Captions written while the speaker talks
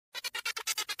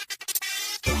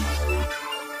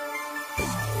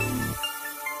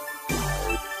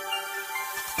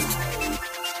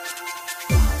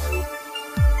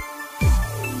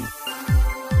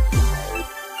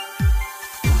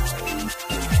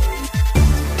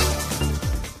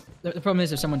The problem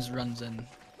is if someone just runs in,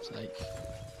 it's like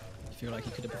you feel like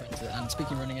you could have prevented it. And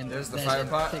speaking of running in, there's the fire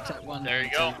pot. There you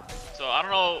go. So I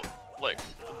don't know, like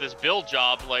this build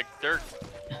job, like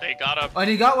they got a. Oh, and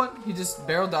he got one. He just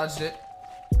barrel dodged it.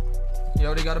 He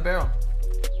already got a barrel.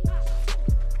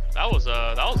 That was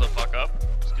a fuck up.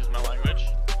 Excuse my language.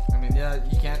 I mean, yeah,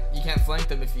 you can't flank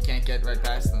them if you can't get right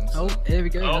past them. So. Oh, here we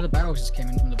go. Another barrel just came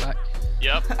in from the back.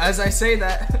 Yep. As I say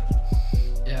that.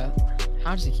 Yeah.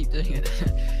 How does he keep doing it?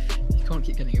 He can't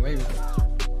keep getting away with it.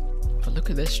 But look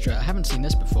at this strat. I haven't seen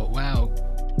this before. Wow.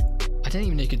 I didn't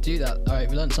even know you could do that. Alright,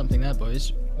 we learned something there,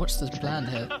 boys. What's the plan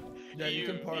here? Yeah, you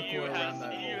can parkour around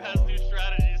that EU hole. has new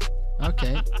strategies.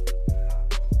 Okay.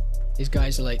 These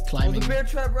guys are like climbing. Oh, the bear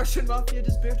trap Russian mafia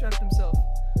just bear trapped himself.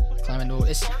 Climbing all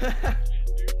this.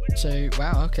 So,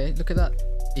 wow, okay, look at that.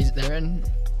 They're in.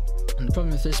 And the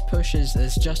problem with this push is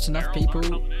there's just enough people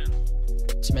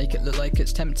to make it look like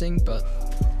it's tempting, but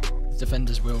the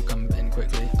defenders will come in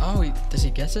quickly. Oh, does he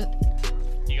get it?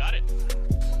 He got it.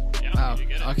 Yeah, wow.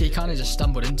 it. Okay, he kind of just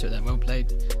stumbled into it then. Well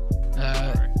played.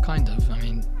 Kind of. I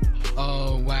mean,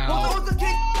 oh wow. Oh, the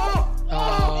kick! Oh!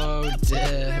 Oh dear.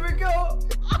 There we go.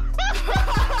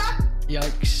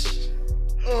 Yikes.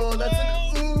 Oh, that's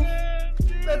an oof.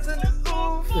 That's an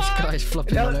oof. This guy's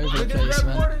flopping all over the place,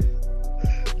 man.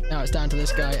 Now it's down to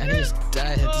this guy, and he's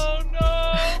dead. Oh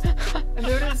no! And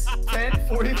there it is,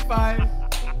 10:45.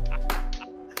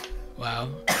 Wow.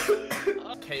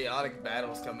 Chaotic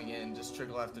battles coming in, just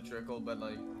trickle after trickle, but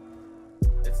like,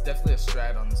 it's definitely a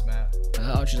strat on this map.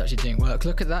 That archer's actually doing work.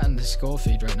 Look at that in the score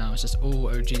feed right now. It's just all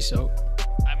OG Salt.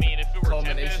 I mean, if it were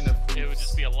Tempest, it would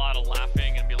just be a lot of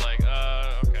laughing and be like,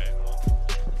 okay, well.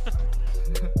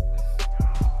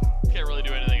 Can't really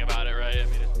do anything about it, right? I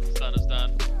mean, it's done is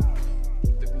done.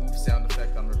 The oof sound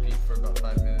effect on repeat for about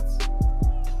 5 minutes.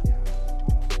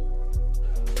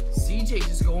 CJ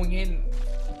just going in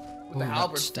with the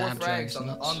halberd, 4 frags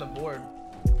on the board.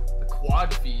 The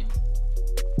quad feed.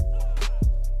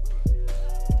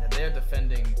 Yeah, they're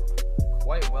defending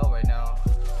quite well right now.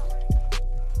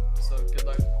 So good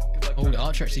luck. Oh, the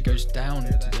archer actually goes down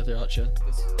to the other archer.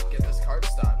 Get this cart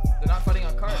stopped. They're not fighting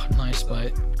on cart. Oh, nice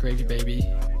bite. Gravy baby.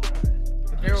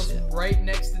 The barrel's right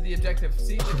next to the objective.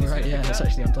 See? Right, yeah, it's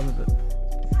actually on top of it.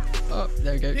 Oh,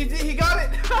 there we go. He got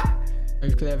it!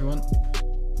 Move clear, everyone.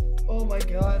 Oh my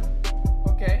god.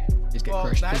 Okay. Please get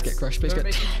crushed. Please get crushed. Please get.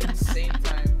 Making insane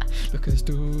time. Look at this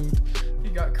dude. He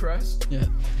got crushed. Yeah.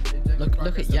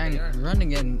 Look at Yang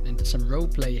running into some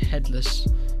roleplay headless,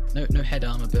 no head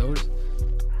armor build.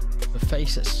 The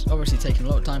face that's obviously taken a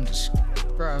lot of time to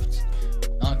craft.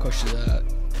 Arkosh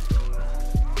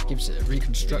gives it a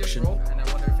reconstruction. And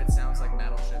I wonder if it sounds like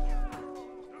Battleship.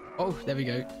 Oh, there we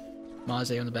go.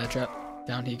 Marze on the bear trap.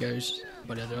 Down he goes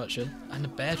by the other archer. And the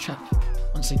bear trap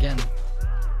once again.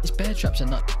 These bear traps are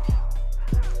nut.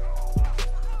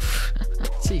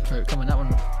 T-Poke, come on,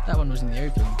 that one was in the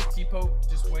open. T-Poke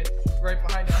just went right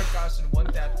behind Arkosh and one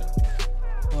tapped him.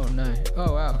 Oh no.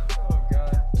 Oh wow. Oh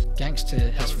god.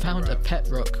 Gangster has found a pet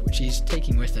rock which he's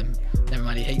taking with him. Never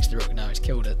mind, he hates the rock now, he's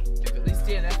killed it. If at least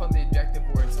DNF on the objective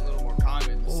board is a little more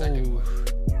common. The second one.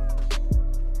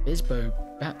 Isbo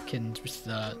Bapkins with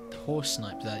the horse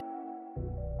snipe there.